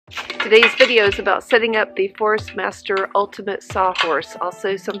Today's video is about setting up the Forest Master Ultimate Sawhorse,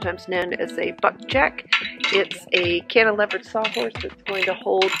 also sometimes known as a buckjack. It's a cantilevered sawhorse that's going to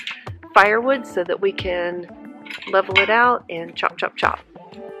hold firewood so that we can level it out and chop, chop, chop.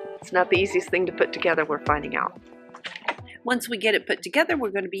 It's not the easiest thing to put together, we're finding out. Once we get it put together,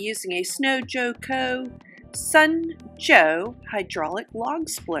 we're going to be using a SunJoe Co. SunJoe hydraulic log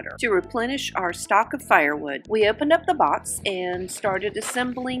splitter to replenish our stock of firewood. We opened up the box and started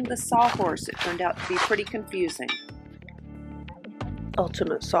assembling the sawhorse. It turned out to be pretty confusing.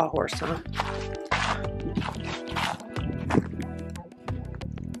 Ultimate sawhorse, huh?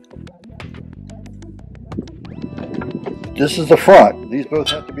 This is the front. These both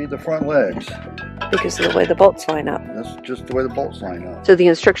have to be the front legs. Because of the way the bolts line up. That's just the way the bolts line up. So the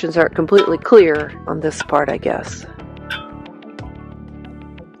instructions aren't completely clear on this part, I guess.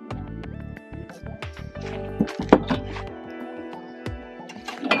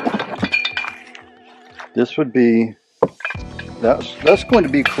 This would be, that's going to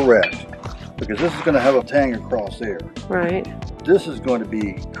be correct, because this is going to have a tang across there. Right. This is going to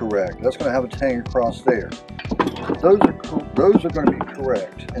be correct. That's going to have a tang across there. Those are going to be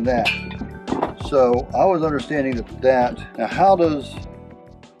correct in that. So I was understanding that. Now how does...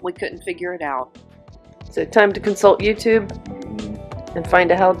 We couldn't figure it out. So time to consult YouTube and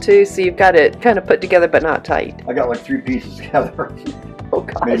find a how-to. So you've got it kind of put together but not tight. I got like 3 pieces together. Oh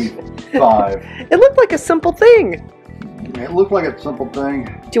gosh. Maybe 5. It looked like a simple thing. It looked like a simple thing.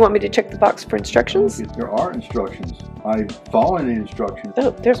 Do you want me to check the box for instructions? There are instructions. I'm following the instructions. Oh,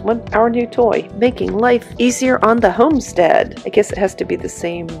 there's one. Our new toy. Making life easier on the homestead. I guess it has to be the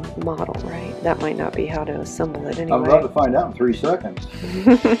same model, right? That might not be how to assemble it anyway. I'm about to find out in 3 seconds. I'm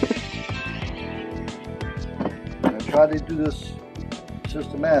going to try to do this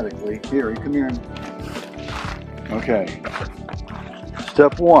systematically. Here, come here. Okay.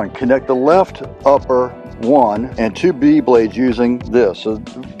 Step 1, connect the left upper 1 and 2 B blades using this. So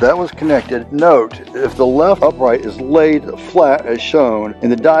that was connected. Note, if the left upright is laid flat as shown in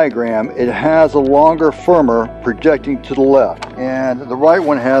the diagram, it has a longer firmer projecting to the left, and the right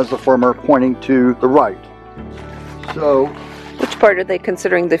one has the firmer pointing to the right. So, which part are they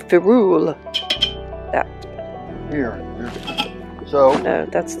considering the ferrule? That. Here. So. No,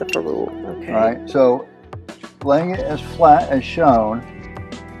 that's the ferrule. Okay. All right. So, laying it as flat as shown.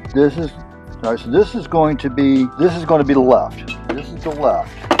 This is. All right, so this is going to be the left. This is the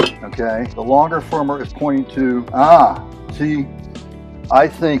left, okay? The longer firmer is pointing to, see, I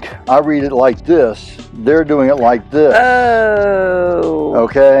think I read it like this. They're doing it like this. Oh.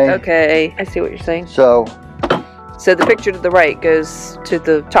 Okay? Okay, I see what you're saying. So the picture to the right goes to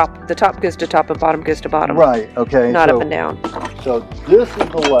the top goes to top and bottom goes to bottom. Right, okay. Not up and down. So this is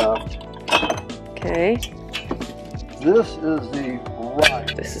the left. Okay. This is the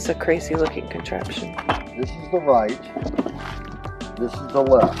right. This is a crazy looking contraption. This is the right. This is the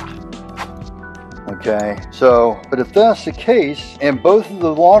left. Okay, so, but if that's the case, and both of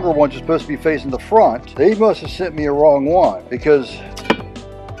the longer ones are supposed to be facing the front, they must have sent me a wrong one, because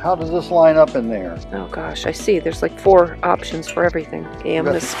how does this line up in there? Oh gosh, I see. There's like 4 options for everything. Okay, I'm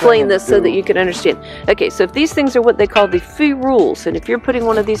going to explain this so that you can understand. Okay, so if these things are what they call the ferrules, and if you're putting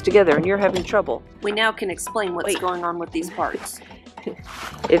one of these together and you're having trouble, we now can explain what's going on with these parts.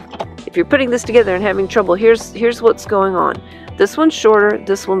 If you're putting this together and having trouble, here's what's going on. This one's shorter,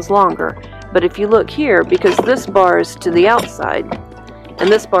 this one's longer. But if you look here, because this bar is to the outside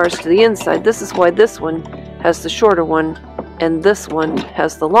and this bar is to the inside, this is why this one has the shorter one and this one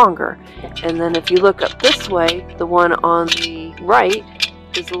has the longer. And then if you look up this way, the one on the right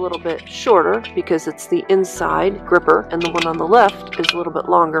is a little bit shorter because it's the inside gripper, and the one on the left is a little bit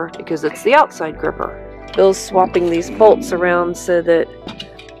longer because it's the outside gripper. Bill's swapping these bolts around so that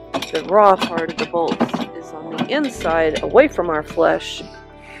the raw part of the bolts is on the inside away from our flesh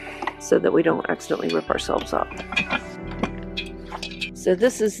so that we don't accidentally rip ourselves up. So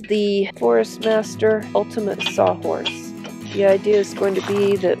this is the Forest Master Ultimate Sawhorse. The idea is going to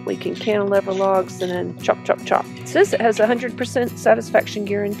be that we can cantilever logs and then chop, chop, chop. It says it has a 100% satisfaction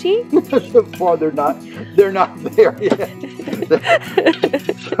guarantee. So far, they're not there yet.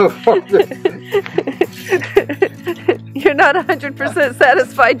 So far, you're not 100%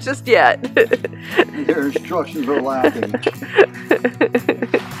 satisfied just yet. Their instructions are lacking.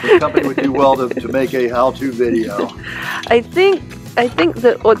 The company would do well to make a how-to video. I think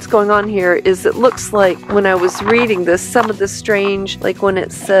that what's going on here is it looks like when I was reading this, some of the strange, like when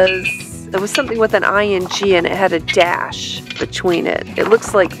it says, there was something with an ing and it had a dash between it. It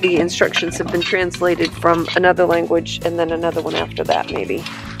looks like the instructions have been translated from another language and then another one after that, maybe.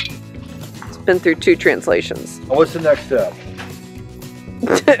 It's been through 2 translations. What's the next step?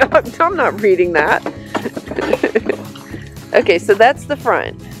 I'm not reading that. Okay, so that's the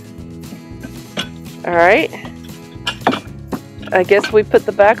front. All right. I guess we put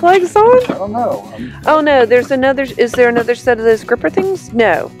the back legs on? I don't know. Oh no, there's another, is there another set of those gripper things?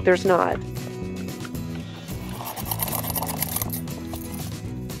 No, there's not.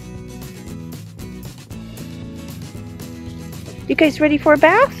 You guys ready for a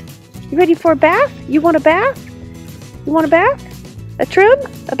bath? You ready for a bath? You want a bath? You want a bath? A trim?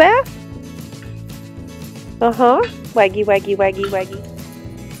 A bath? Uh-huh. Waggy, waggy, waggy, waggy.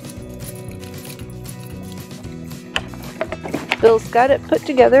 Bill's got it put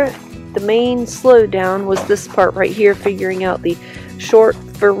together. The main slowdown was this part right here, figuring out the short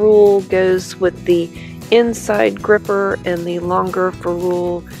ferrule goes with the inside gripper and the longer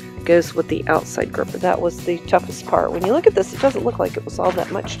ferrule goes with the outside gripper. That was the toughest part. When you look at this, it doesn't look like it was all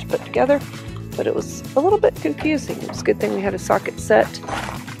that much to put together, but it was a little bit confusing. It was a good thing we had a socket set,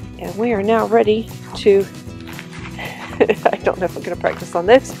 and we are now ready to I don't know if I'm going to practice on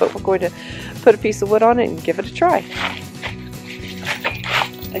this, but we're going to put a piece of wood on it and give it a try.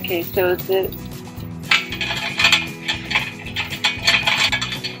 Okay, so the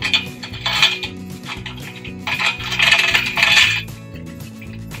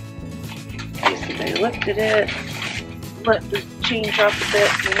they lifted it, let the chain drop a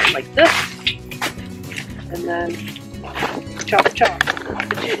bit, and then like this, and then chop, chop.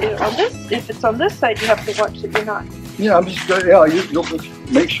 But on this, if it's on this side, you have to watch that you're not. Yeah, I'm just you'll just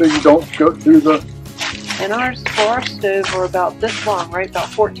make sure you don't go through the. And ours, for our stove, are about this long, right? About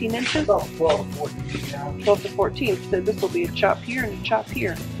 14 inches? About 12 to 14. Yeah. 12 to 14. So this will be a chop here and a chop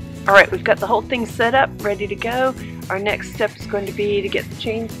here. All right, we've got the whole thing set up, ready to go. Our next step is going to be to get the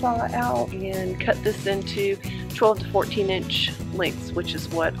chainsaw out and cut this into 12 to 14 inch lengths, which is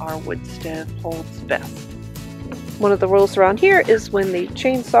what our wood stove holds best. One of the rules around here is when the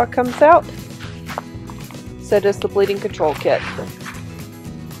chainsaw comes out, so does the bleeding control kit.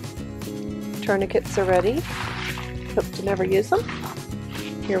 Tourniquets are ready. Hope to never use them.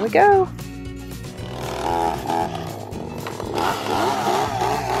 Here we go.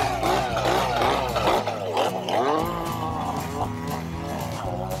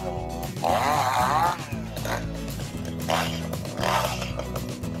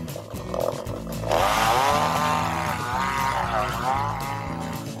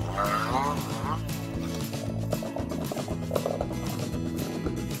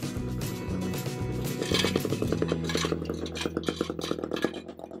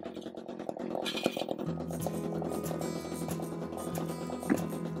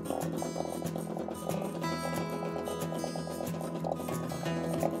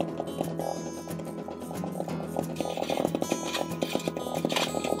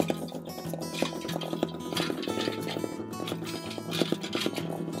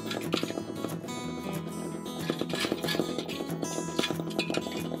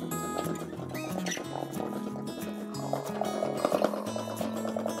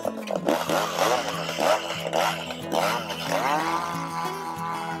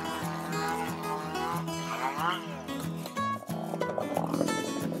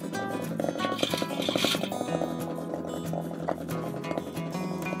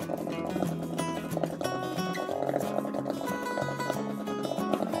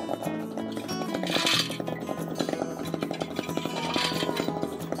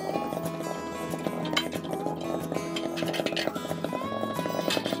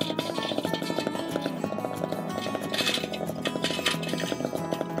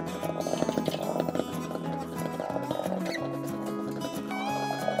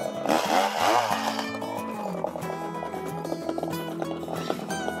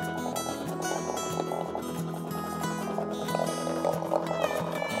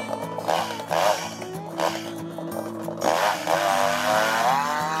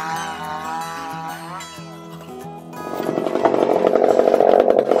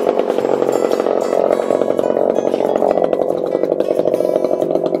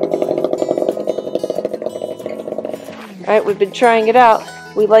 Alright, we've been trying it out.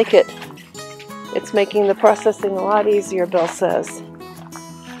 We like it. It's making the processing a lot easier, Bill says.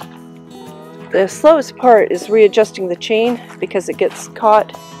 The slowest part is readjusting the chain because it gets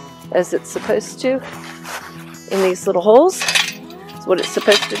caught as it's supposed to in these little holes. That's what it's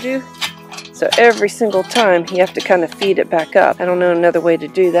supposed to do. So every single time you have to kind of feed it back up. I don't know another way to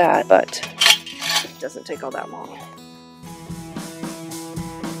do that, but it doesn't take all that long.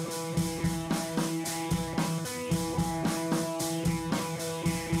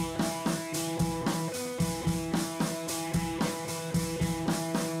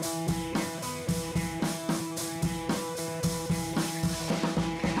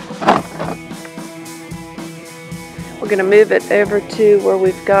 going to move it over to where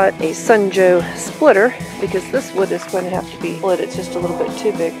we've got a SunJoe splitter, because this wood is going to have to be split. It's just a little bit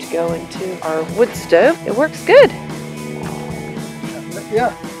too big to go into our wood stove. It works good.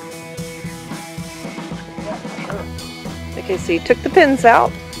 Yeah. Okay, so you took the pins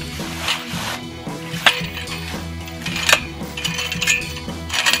out.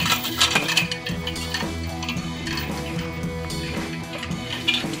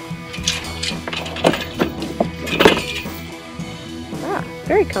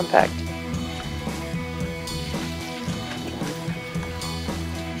 Very compact.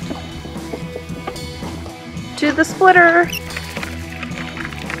 To the splitter.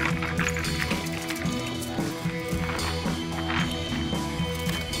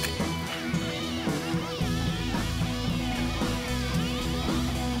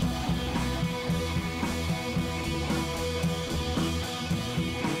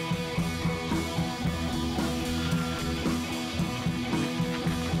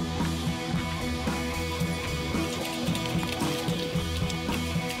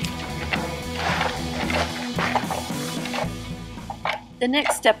 The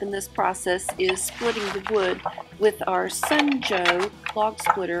next step in this process is splitting the wood with our SunJoe log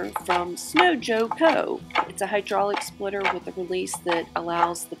splitter from SunJoe Co. It's a hydraulic splitter with a release that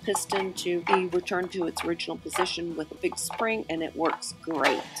allows the piston to be returned to its original position with a big spring, and it works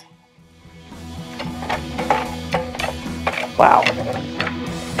great. Wow.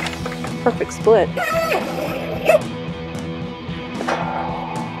 Perfect split.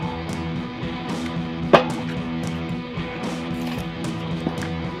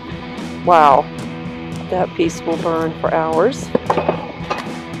 Wow, that piece will burn for hours.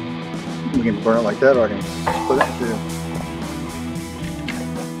 We can burn it like that, or I can split it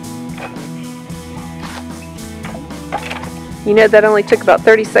too. You know, that only took about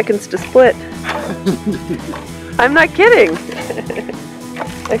 30 seconds to split. I'm not kidding.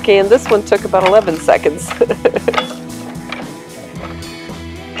 Okay, and this one took about 11 seconds. Look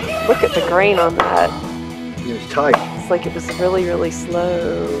at the grain on that. It's tight. It's like it was really, really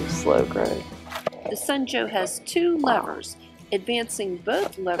slow growth. The SunJoe has two levers. Advancing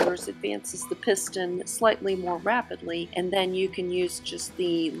both levers advances the piston slightly more rapidly, and then you can use just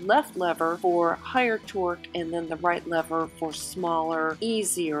the left lever for higher torque and then the right lever for smaller,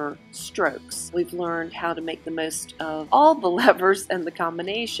 easier strokes. We've learned how to make the most of all the levers and the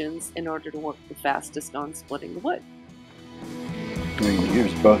combinations in order to work the fastest on splitting the wood. We can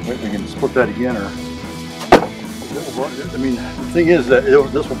use both. We can split that again, or I mean, the thing is that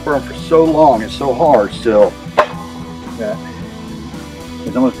this will burn for so long. It's so hard still that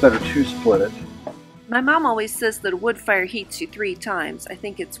it's almost better to split it. My mom always says that a wood fire heats you 3 times. I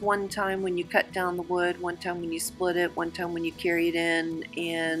think it's one time when you cut down the wood, one time when you split it, one time when you carry it in,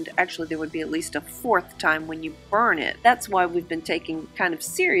 and actually there would be at least a 4th time when you burn it. That's why we've been taking kind of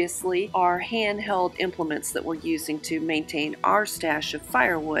seriously our handheld implements that we're using to maintain our stash of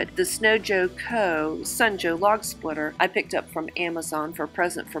firewood. The SunJoe Co. SunJoe log splitter I picked up from Amazon for a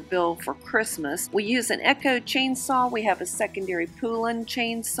present for Bill for Christmas. We use an Echo chainsaw. We have a secondary Poulin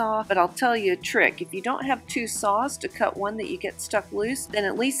chainsaw, but I'll tell you a trick. If you don't have 2 saws to cut one that you get stuck loose, then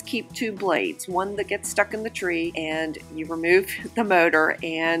at least keep 2 blades. One that gets stuck in the tree, and you remove the motor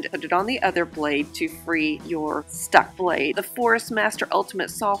and put it on the other blade to free your stuck blade. The Forest Master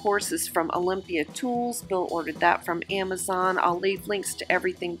Ultimate Sawhorse is from Olympia Tools. Bill ordered that from Amazon. I'll leave links to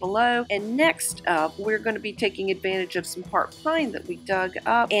everything below. And next up, we're going to be taking advantage of some part pine that we dug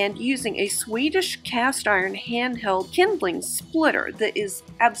up and using a Swedish cast iron handheld kindling splitter that is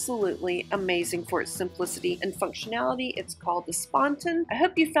absolutely amazing for its simplicity and functionality. It's called the Spontan. I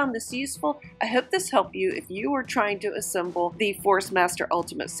hope you found this useful. I hope this helped you if you were trying to assemble the Forest Master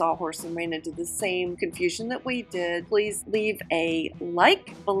Ultimate Sawhorse and ran into the same confusion that we did. Please leave a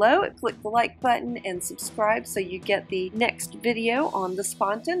like below, click the like button, and subscribe so you get the next video on the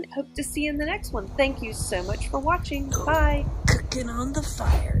Spontan. Hope to see you in the next one. Thank you so much for watching. Bye. Cooking on the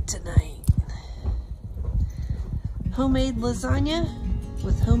fire tonight. Homemade lasagna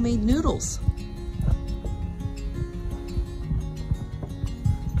with homemade noodles.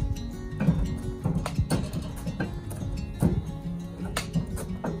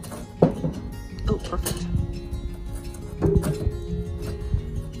 Oh, perfect.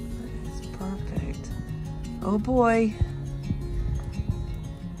 That's perfect. Oh boy.